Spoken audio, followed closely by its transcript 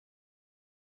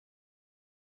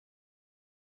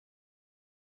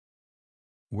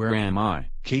Where am I?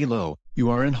 Caillou, you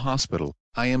are in hospital.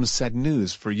 I am sad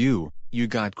news for you. You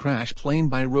got crash plane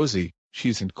by Rosie.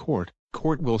 She's in court.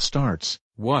 Court will starts.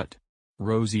 What?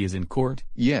 Rosie is in court?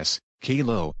 Yes,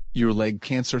 Caillou, your leg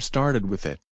cancer started with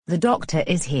it. The doctor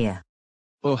is here.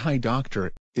 Oh hi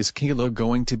doctor, is Caillou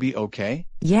going to be okay?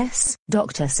 Yes,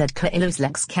 doctor said Caillou's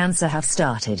legs cancer have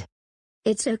started.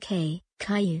 It's okay,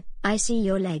 Caillou, I see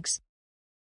your legs.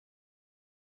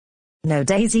 No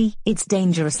Daisy, it's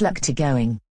dangerous luck to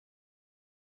going.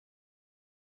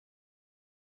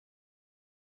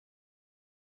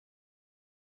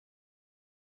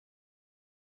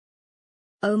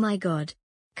 Oh my god.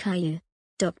 Caillou.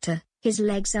 Doctor, his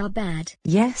legs are bad.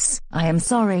 Yes, I am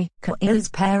sorry, Caillou's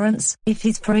parents. If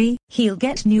he's free, he'll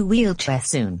get new wheelchair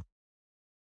soon.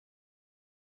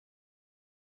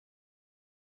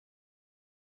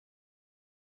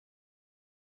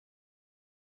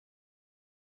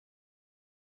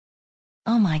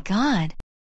 Oh my god.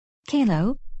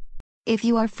 Caillou? If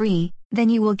you are free, then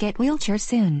you will get wheelchair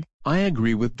soon. I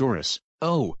agree with Doris.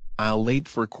 Oh, I'll late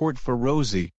for court for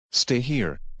Rosie. Stay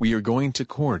here, we are going to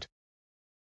court.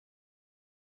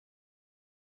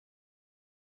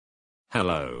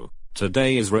 Hello,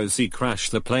 today is Rosie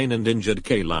crashed the plane and injured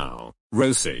Caillou.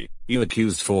 Rosie, you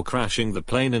accused for crashing the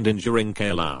plane and injuring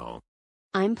Caillou.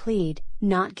 I'm plead,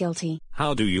 not guilty.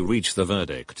 How do you reach the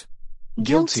verdict?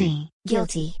 Guilty.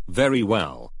 Guilty. Very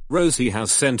well, Rosie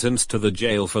has sentenced to the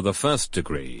jail for the first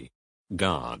degree.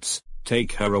 Guards,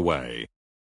 take her away.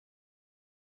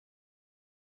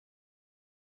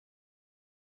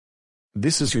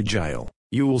 This is your jail.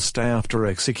 You will stay after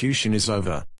execution is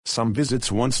over. Some visits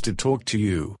wants to talk to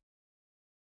you.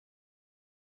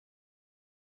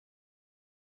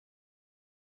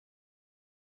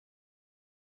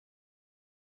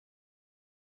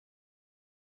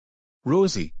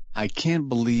 Rosie, I can't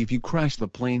believe you crashed the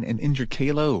plane and injured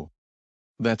Caillou.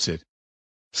 That's it.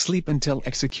 Sleep until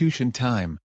execution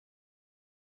time.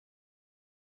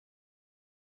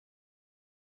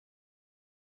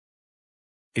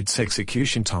 It's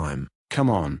execution time, come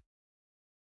on.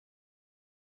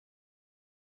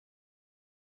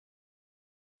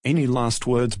 Any last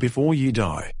words before you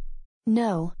die?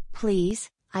 No, please,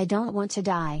 I don't want to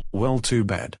die. Well, too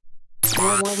bad.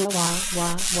 Right,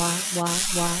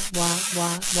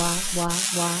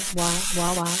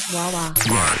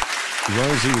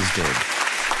 Rosie is dead.